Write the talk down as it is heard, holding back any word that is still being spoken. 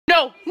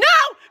No,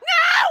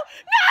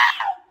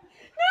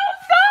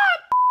 stop!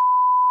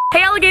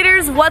 Hey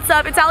alligators, what's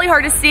up? It's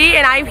Hardesty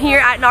and I'm here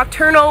at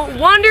Nocturnal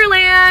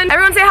Wonderland.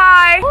 Everyone say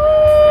hi.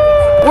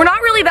 Woo! We're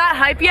not really that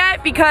hype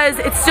yet because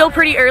it's still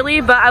pretty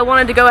early, but I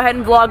wanted to go ahead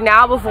and vlog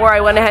now before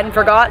I went ahead and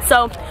forgot.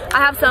 So I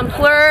have some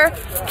Plur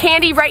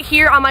candy right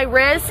here on my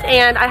wrist,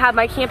 and I have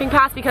my camping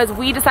pass because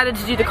we decided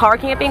to do the car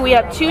camping. We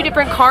have 2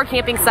 different car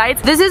camping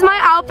sites. This is my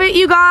outfit,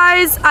 you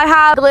guys. I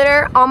have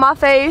glitter on my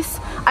face.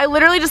 I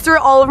literally just threw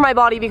it all over my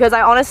body because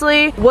I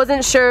honestly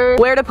wasn't sure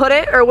where to put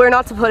it or where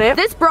not to put it.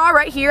 This bra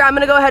right here, I'm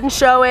gonna go ahead and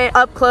show it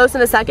up close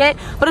in a second,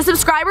 but a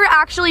subscriber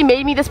actually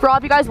made me this bra.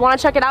 If you guys wanna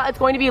check it out, it's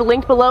going to be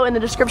linked below in the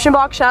description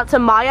box. Shout out to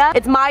Maya.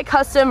 It's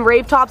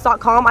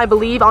mycustomravetops.com, I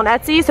believe, on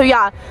Etsy. So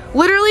yeah,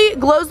 literally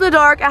glows in the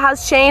dark. It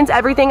has chains,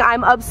 everything.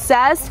 I'm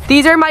obsessed.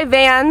 These are my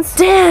Vans.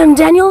 Damn,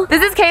 Daniel.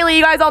 This is Kaylee.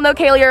 You guys all know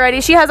Kaylee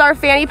already. She has our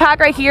fanny pack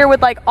right here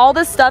with like all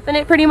this stuff in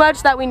it pretty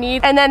much that we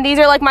need. And then these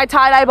are like my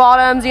tie-dye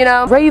bottoms, you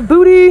know. Rave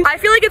booty. I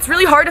feel like it's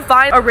really hard to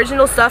find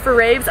original stuff for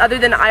raves other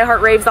than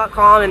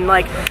iHeartRaves.com and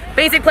like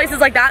basic places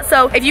like that.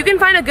 So if you can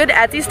find a good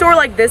Etsy store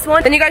like this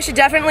one, then you guys should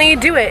definitely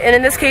do it. And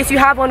in this case, you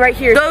have one right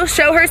here. Go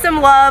show her some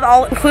love.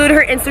 I'll include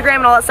her Instagram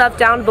and all that stuff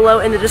down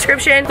below in the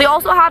description. They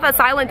also have a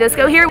silent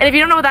disco here. And if you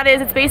don't know what that is,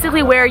 it's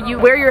basically where you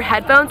wear your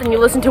headphones and you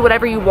listen to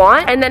whatever you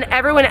want. And then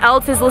everyone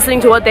else is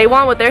listening to what they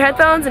want with their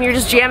headphones and you're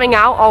just jamming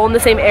out all in the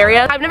same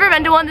area. I've never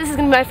been to one. This is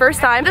gonna be my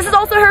first time. This is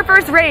also her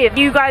first rave.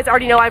 You guys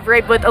already know I've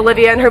raved with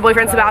Olivia and her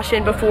boyfriend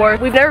Sebastian before.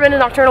 We've never been to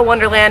Nocturnal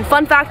Wonderland.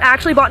 Fun fact, I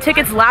actually bought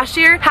tickets last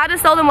year. Had to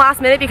sell them last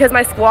minute because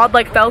my squad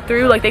like fell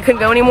through, like they couldn't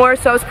go anymore.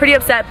 So I was pretty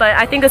upset, but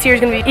I think this year is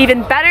gonna be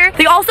even better.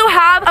 They also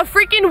have a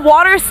freaking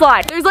water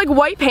slide. There's like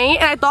white paint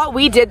and I thought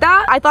we did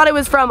that. I thought it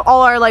was from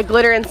all our like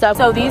glitter and stuff.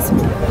 So these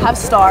have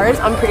stars.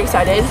 I'm pretty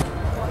excited.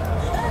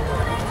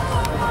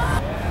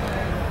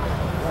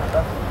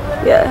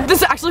 Yeah.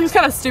 This actually is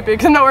kind of stupid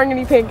because I'm not wearing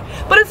any pink,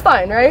 but it's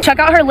fine, right? Check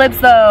out her lips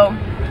though.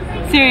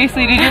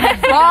 Seriously, did you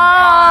just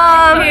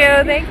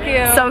Thank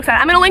you. So excited.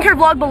 I'm gonna link her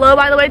vlog below,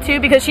 by the way, too,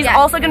 because she's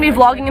also gonna be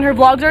vlogging and her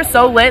vlogs are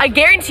so lit. I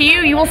guarantee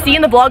you, you will see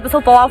in the vlog this will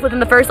fall off within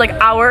the first like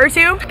hour or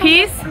 2.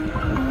 Peace,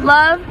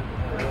 love.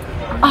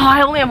 Oh,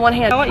 I only have one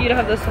hand. I want you to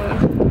have this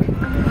one.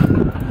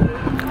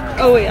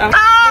 Oh wait,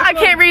 I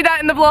can't read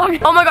that in the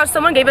vlog. Oh my gosh,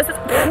 someone gave us this.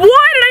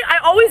 What? I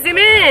always zoom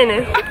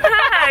in. What the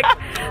heck?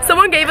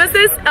 Someone gave us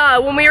this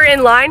when we were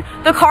in line.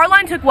 The car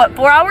line took what,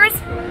 4 hours?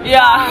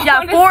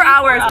 Yeah, 4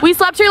 hours. We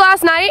slept here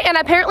last night and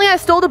apparently I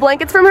stole the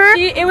blankets from her.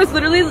 It was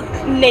literally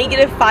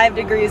 -5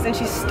 degrees and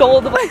she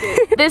stole the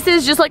blanket. This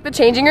is just like the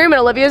changing room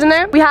and Olivia's in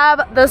there. We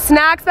have the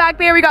snacks back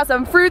there. We got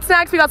some fruit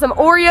snacks. We got some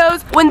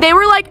Oreos. When they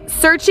were like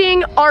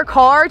searching our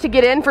car to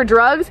get in for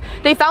drugs,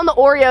 they found the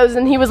Oreos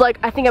and he was like,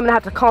 I think I'm gonna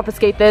have to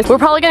confiscate this. We're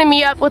probably gonna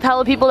meet up with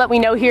hella people that we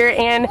know here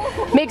and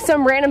make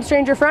some random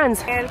stranger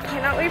friends. And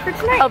cannot wait for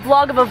tonight. A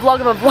vlog of a vlog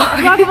of a vlog.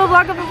 A vlog of a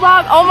vlog of a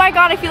vlog. Oh my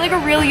god, I feel like a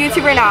real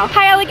YouTuber now.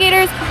 Hi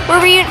alligators.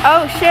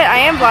 Oh shit, I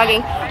am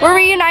vlogging. We're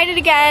reunited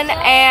again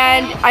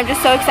and I'm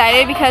just so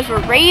excited because we're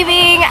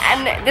raving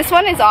and this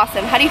one is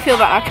awesome. How do you feel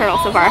about Nocturnal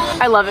so far?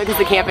 I love it because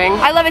the camping.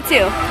 I love it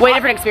too. Way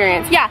different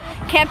experience. Yeah,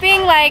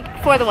 camping like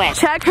for the win.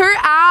 Check her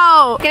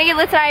out. Gonna get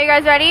lit tonight, you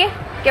guys ready?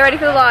 Get ready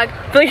for the vlog.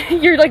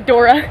 You're like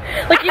Dora.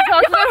 Like you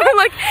talk about it,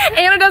 like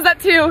Anna does that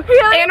too.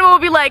 Really? Anna will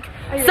be like,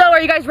 so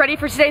are you guys ready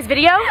for today's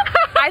video?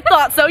 I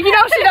thought so. You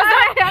know she does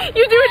that.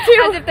 You do it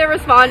too. As if they're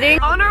responding.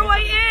 On our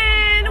way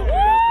in. Woo!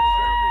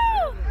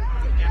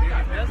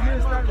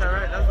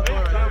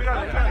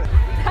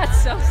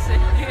 That's so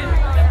sick, dude.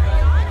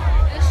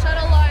 This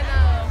shuttle line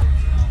though.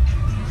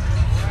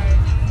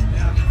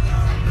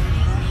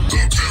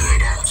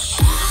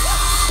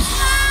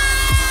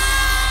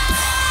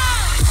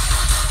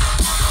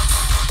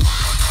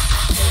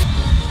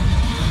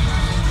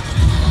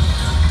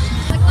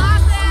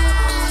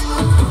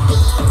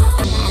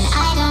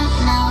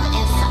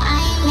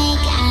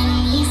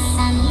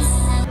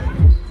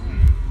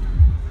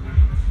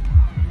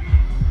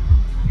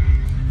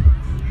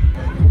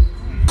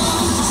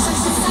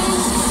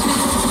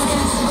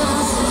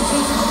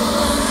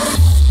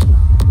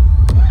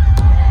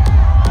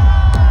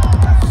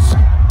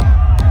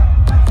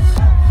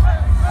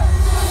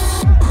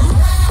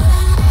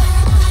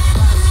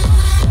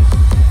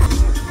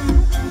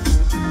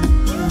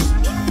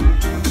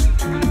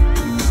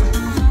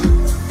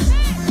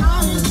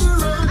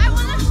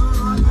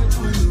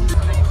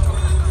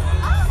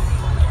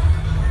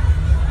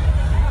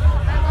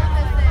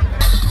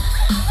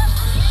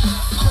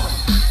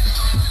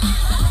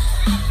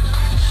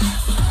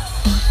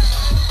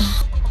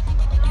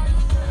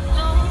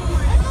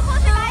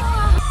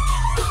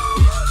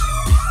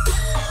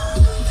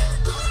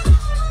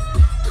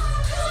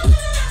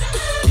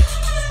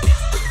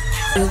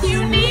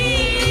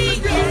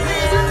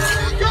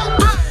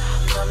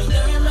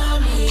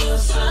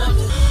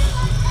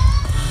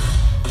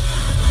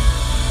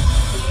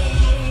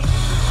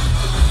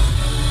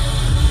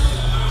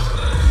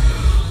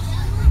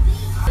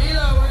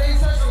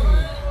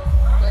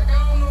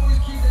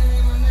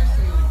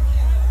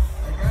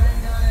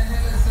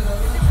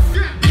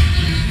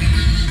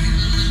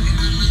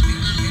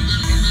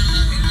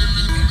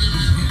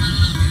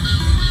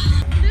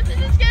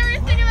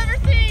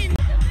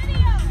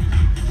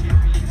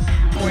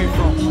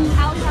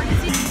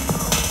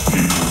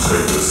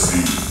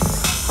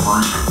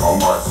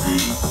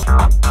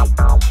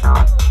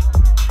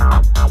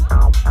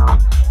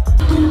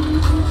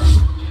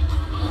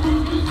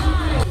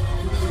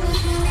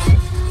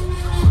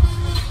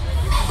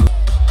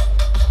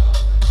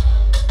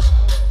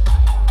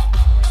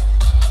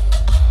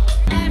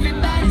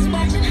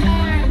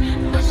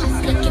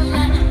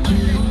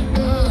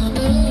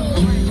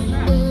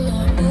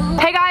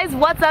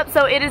 up?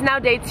 So it is now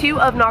day 2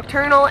 of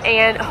Nocturnal,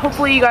 and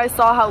hopefully you guys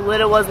saw how lit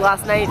it was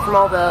last night from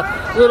all the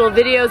little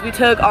videos we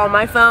took on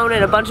my phone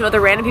and a bunch of other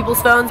random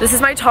people's phones. This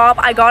is my top.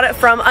 I got it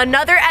from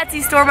another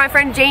Etsy store, my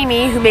friend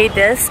Jamie, who made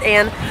this,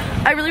 and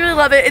I really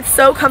love it. It's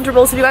so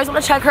comfortable. So if you guys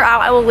want to check her out,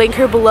 I will link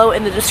her below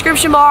in the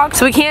description box.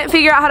 So we can't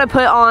figure out how to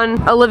put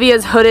on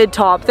Olivia's hooded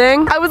top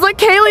thing. I was like,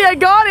 Kaylee, I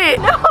got it.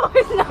 No,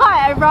 it's not.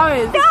 I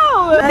promise.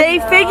 No. They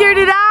figured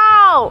it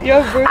out.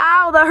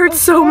 Ow, that hurts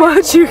so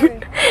much. You're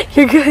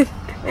good.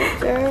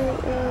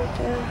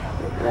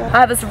 I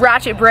have this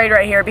ratchet braid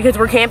right here because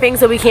we're camping,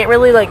 so we can't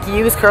really like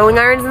use curling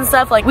irons and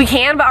stuff. Like we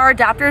can, but our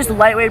adapter is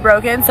lightweight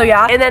broken, so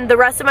yeah. And then the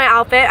rest of my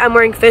outfit, I'm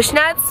wearing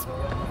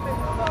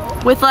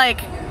fishnets with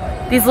like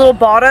these little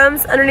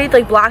bottoms underneath,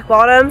 like black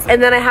bottoms.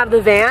 And then I have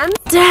the Vans.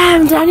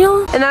 Damn,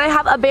 Daniel. And then I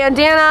have a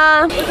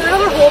bandana. Is there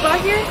another hole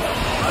back here?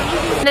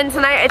 And then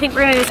tonight, I think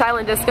we're gonna do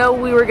silent disco.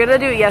 We were gonna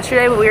do it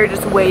yesterday, but we were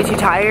just way too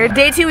tired.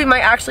 Day 2, we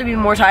might actually be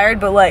more tired,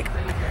 but like,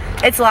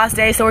 it's the last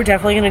day, so we're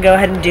definitely gonna go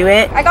ahead and do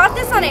it. I got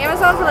this on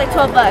Amazon for like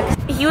 12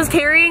 bucks. He was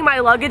carrying my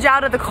luggage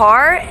out of the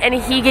car, and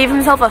he gave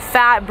himself a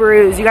fat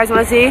bruise. You guys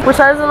wanna see? Which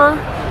side is it on?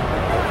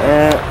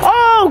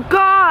 Oh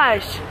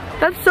gosh,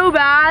 that's so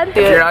bad. If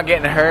you're not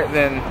getting hurt,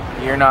 then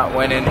you're not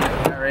winning,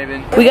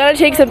 Raven. We gotta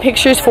take some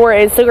pictures for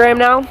Instagram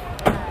now,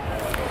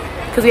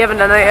 because we haven't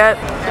done that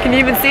yet. Can you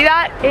even see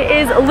that? It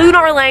is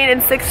Lunar Lane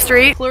in 6th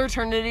Street.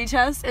 Fraternity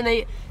test, and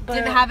they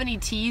didn't have any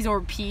T's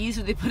or P's,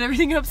 so they put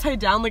everything upside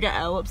down, like an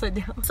L upside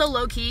down. So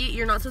low key,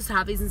 you're not supposed to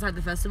have these inside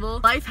the festival.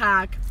 Life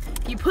hack,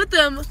 you put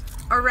them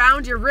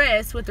around your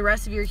wrist with the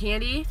rest of your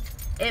candy,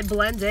 it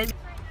blends in.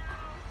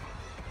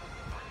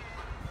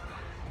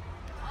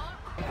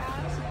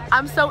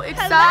 I'm so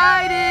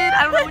excited.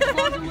 I don't know which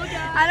vlog to look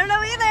at. I don't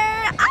know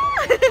either.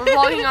 Ah! We're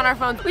vlogging on our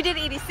phones. We did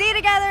EDC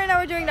together, now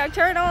we're doing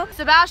Nocturnal.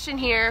 Sebastian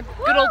here,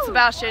 good old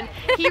Sebastian.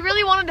 He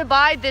really wanted to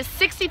buy this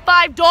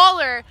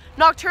 $65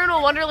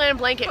 Nocturnal Wonderland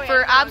blanket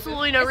for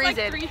absolutely no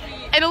reason. Like 3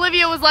 feet. And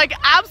Olivia was like,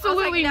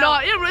 absolutely no.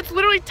 not. It's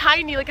literally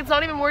tiny, like it's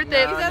not even worth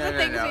it.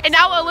 No. And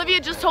now Olivia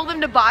just told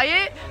him to buy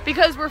it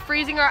because we're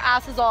freezing our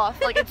asses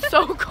off. Like it's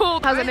so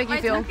cold. How's that make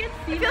you feel?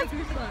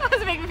 How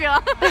does it make me feel?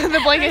 The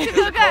blanket. It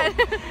feels good.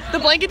 The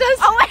blanket does?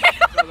 Oh wait.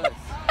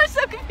 I'm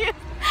so confused.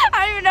 I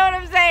don't even know what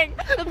I'm saying.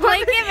 The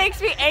blanket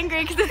makes me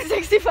angry because it's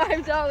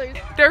 $65.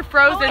 They're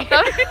frozen. Oh,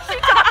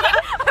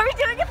 are we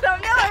doing a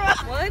thumbnail or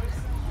what? 1,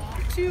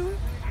 2,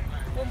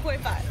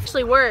 1.5.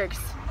 Actually works.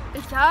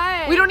 It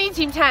does. We don't need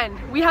Team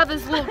 10. We have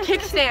this little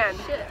kickstand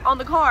on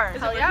the car.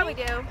 Hell yeah, we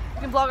do. We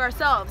can vlog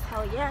ourselves.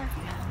 Hell yeah.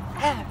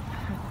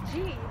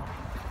 Gee.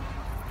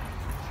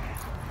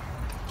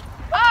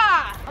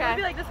 Ah! Okay. I'm gonna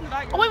be like this in the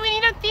background. Oh wait, we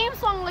need a theme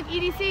song like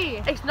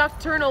EDC. It's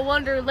Nocturnal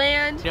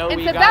Wonderland. Yo, and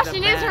we got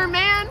Sebastian a is band. her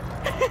man.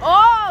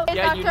 Oh, it's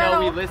Yeah, you know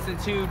Nocturnal. we listen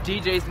to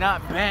DJs,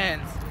 not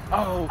bands. Oh,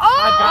 Oh!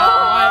 I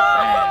got my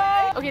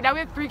band. Okay, now we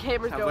have 3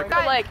 cameras Sounds going. like-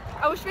 But like,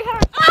 I wish we had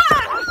our...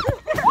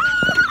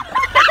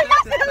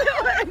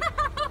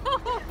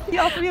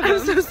 Yeah, all 3 of I'm them.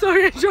 so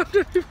sorry I dropped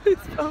everybody's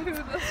phone.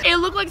 It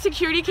looked like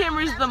security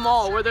cameras at the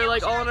mall where they're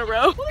like all in a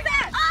row. Who's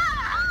that?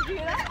 Did you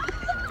hear that?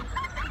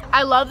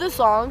 I love the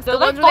songs. The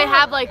ones where they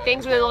have like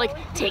things where they're like,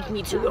 take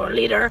me to your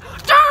leader. No,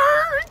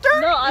 I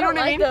You know don't what I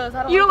like mean? those.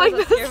 I don't You don't like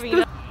those. those? Scare me.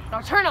 Nocturnal.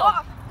 Nocturnal.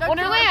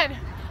 Wonderland.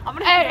 I'm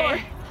gonna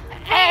Hey.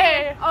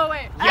 Hey. Oh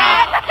wait.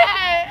 Yeah.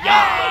 Hey.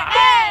 Yeah.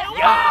 Hey.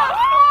 Yeah.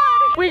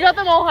 We got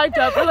them all hyped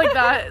up. We're like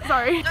that.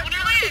 Sorry.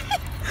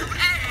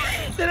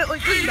 Did it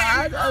look this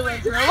bad? Oh my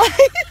girl.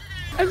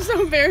 I'm so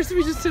embarrassed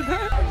we just did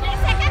that.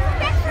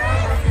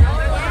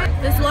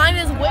 This line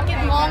is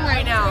wicked long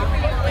right now.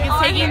 Like it's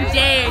taking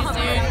days,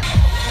 dude.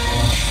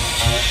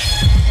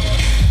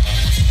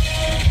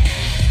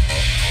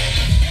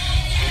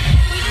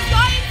 We just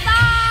got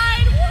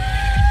inside. Woo!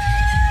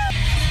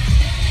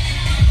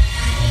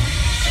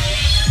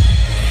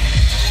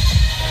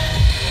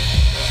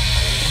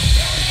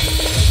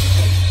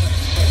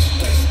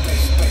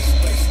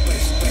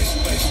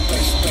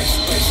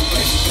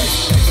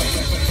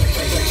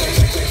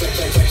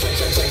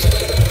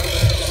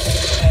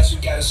 You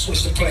gotta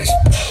switch the place.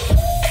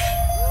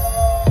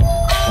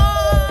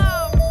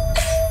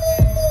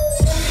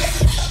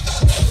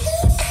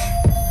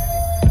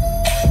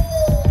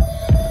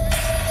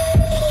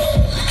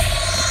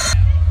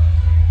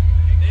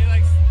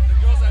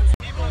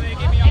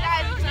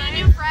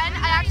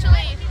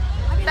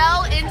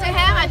 Fell into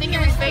him. I think it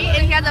was fate,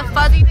 and he had the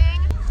fuzzy thing.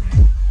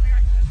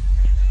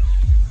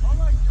 Oh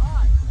my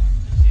god.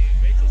 Dude,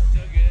 Rachel's so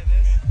good at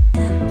this.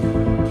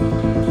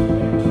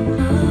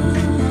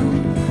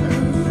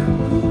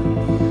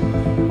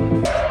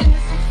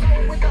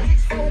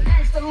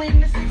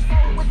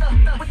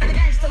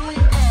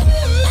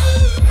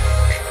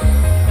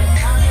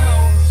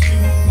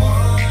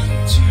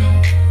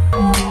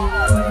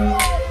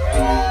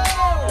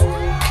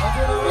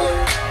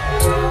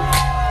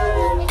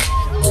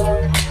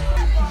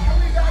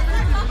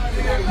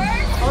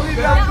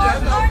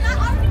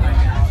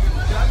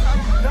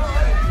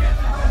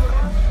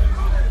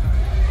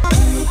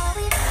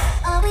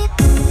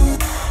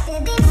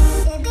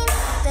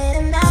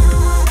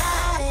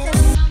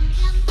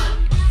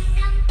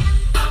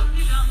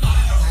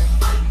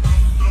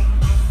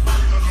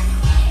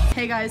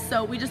 guys,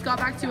 so we just got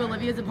back to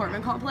Olivia's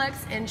apartment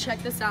complex and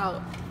check this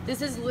out.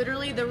 This is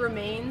literally the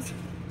remains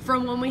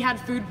from when we had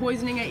food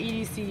poisoning at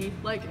EDC.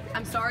 Like,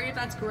 I'm sorry if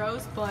that's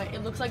gross, but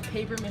it looks like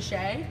paper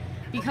mache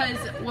because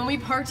when we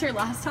parked here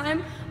last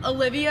time,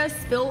 Olivia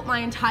spilt my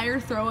entire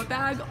throw-it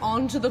bag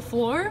onto the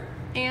floor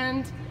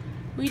and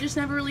we just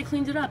never really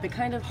cleaned it up. It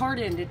kind of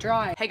hardened, it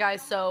dried. Hey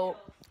guys, so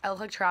I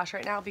look like trash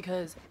right now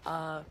because,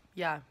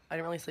 yeah, I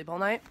didn't really sleep all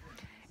night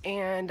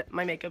and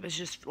my makeup is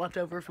just left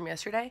over from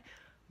yesterday.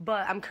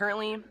 But I'm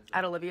currently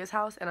at Olivia's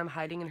house and I'm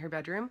hiding in her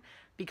bedroom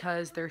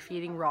because they're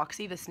feeding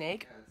Roxy the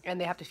snake and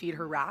they have to feed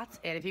her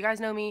rats. And if you guys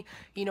know me,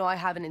 you know I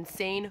have an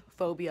insane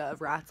phobia of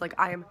rats. Like,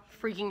 I am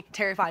freaking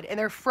terrified. And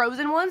they're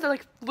frozen ones. They're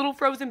like little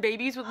frozen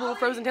babies with little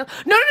frozen tails.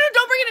 No,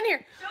 don't bring it in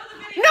here.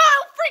 No,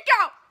 I'll freak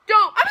out.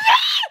 Don't. I'm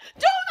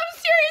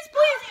serious,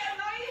 please.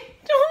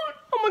 Don't.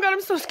 Oh my God, I'm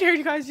so scared,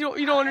 you guys.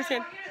 You don't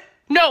understand.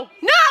 No,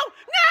 stop.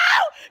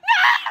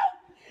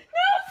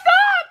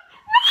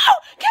 No,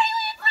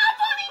 Kaylee, it's not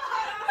funny.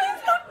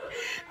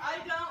 I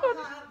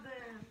don't have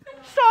them.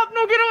 Stop,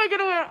 no, get away.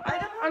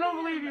 I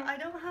don't believe you. I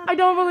don't have I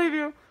don't believe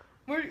you.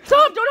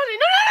 Stop, don't touch me.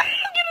 No,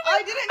 get away.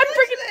 I didn't I'm touch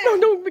freaking,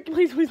 no,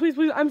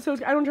 please. I'm so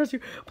scared. I don't trust you.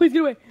 Please,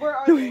 get away. Where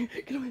are they?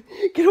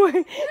 Get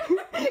away.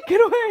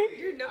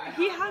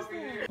 He has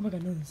them. Oh my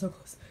God, no, so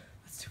close.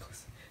 That's too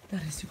close.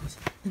 That is too close.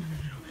 No.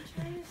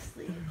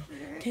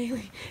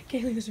 Kaylee,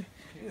 there's a...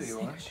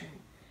 Kaylee,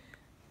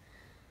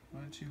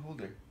 why don't you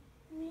hold her?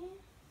 Me?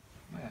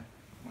 Yeah.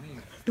 Why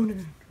don't you?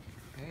 No.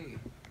 Hey,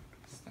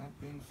 stop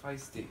being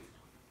feisty.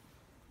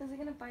 Is it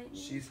gonna bite me?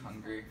 She's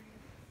hungry.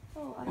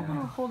 Oh, I don't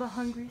want to hold a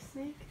hungry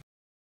snake.